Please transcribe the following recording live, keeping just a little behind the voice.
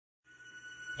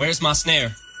Where's my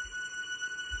snare?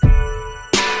 I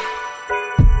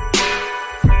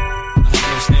have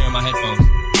no snare in my headphones.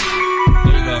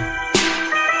 There you go.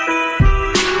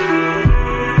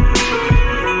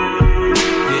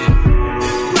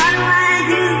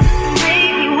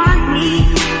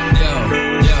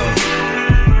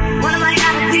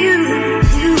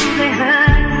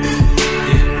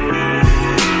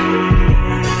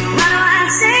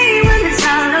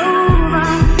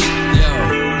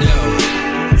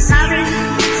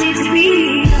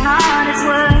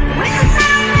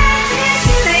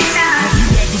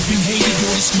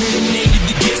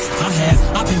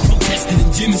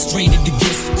 Demonstrated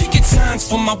against picket signs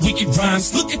for my wicked rhymes.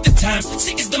 Look at the times,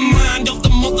 sick is the mind of the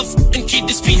motherfucking kid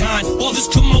that's behind all this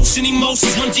commotion.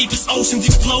 Emotions run deep as oceans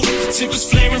explode. Tempers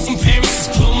flaring from parents,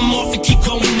 just blow them off and keep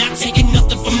going. Not taking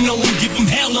nothing from no one, give them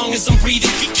hell long as I'm breathing.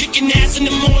 Keep kicking ass in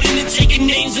the morning and taking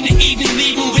names in the evening,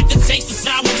 leaving with the taste of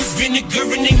sour cause vinegar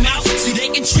in their mouth. See, they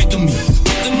can trigger me,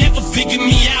 but they'll never figure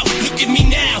me out. Look at me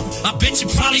now, I bet you're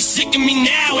probably sick of me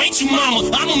now, ain't you, mama?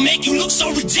 I'ma make you look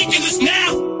so ridiculous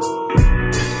now.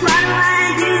 What do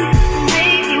I do to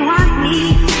make you want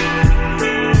me?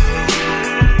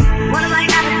 What do I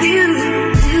gotta do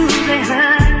to be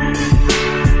heard?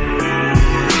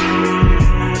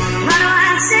 What do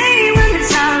I say when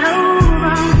it's all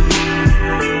over?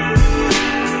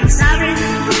 Sorry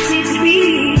seems to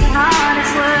be the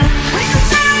hardest word. When the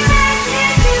time back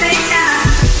into later.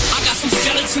 I got some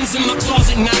skeletons in my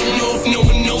closet and I don't know if no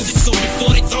one knows it. So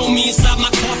before they throw me inside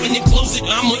my coffin and close it,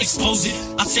 I'ma expose it.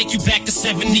 I'll take you back to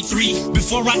 73.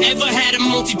 Before I ever had a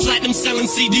multi-platinum selling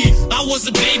CD. I was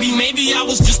a baby, maybe I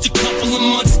was just a couple of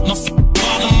months. My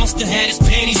father must have had his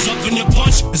panties up in a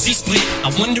bunch as he split. I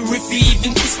wonder if he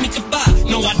even kissed me goodbye.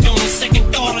 No, I don't. On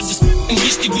second thought, I just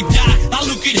wish he would die. I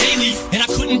look at Haley and I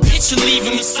couldn't picture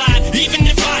leaving the side. Even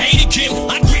if I hated Kim,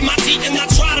 I'd grit my teeth and I'd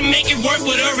try to make it work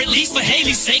with her. At least for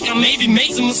Haley's sake, I maybe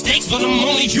made some mistakes, but I'm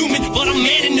only human. But I'm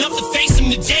man enough to face him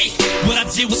today. What I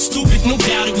did was stupid, no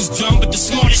doubt it was dumb, but the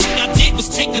smartest shit I did was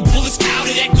take the bullets out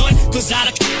of that gun, cause I'd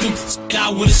have killed them. I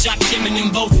would've shot Kim and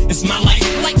them both. It's my life.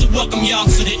 I'd like to welcome y'all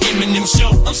to the Eminem show.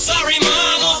 I'm sorry,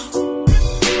 mama,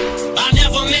 I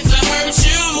never meant to hurt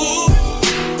you.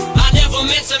 I never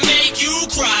meant to make you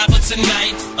cry, but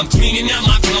tonight I'm cleaning out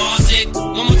my closet.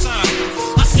 One more time.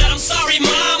 I said I'm sorry,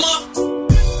 mama,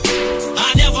 I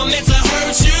never meant to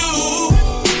hurt you.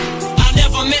 I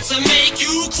never meant to make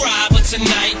you cry, but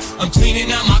tonight I'm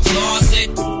cleaning out my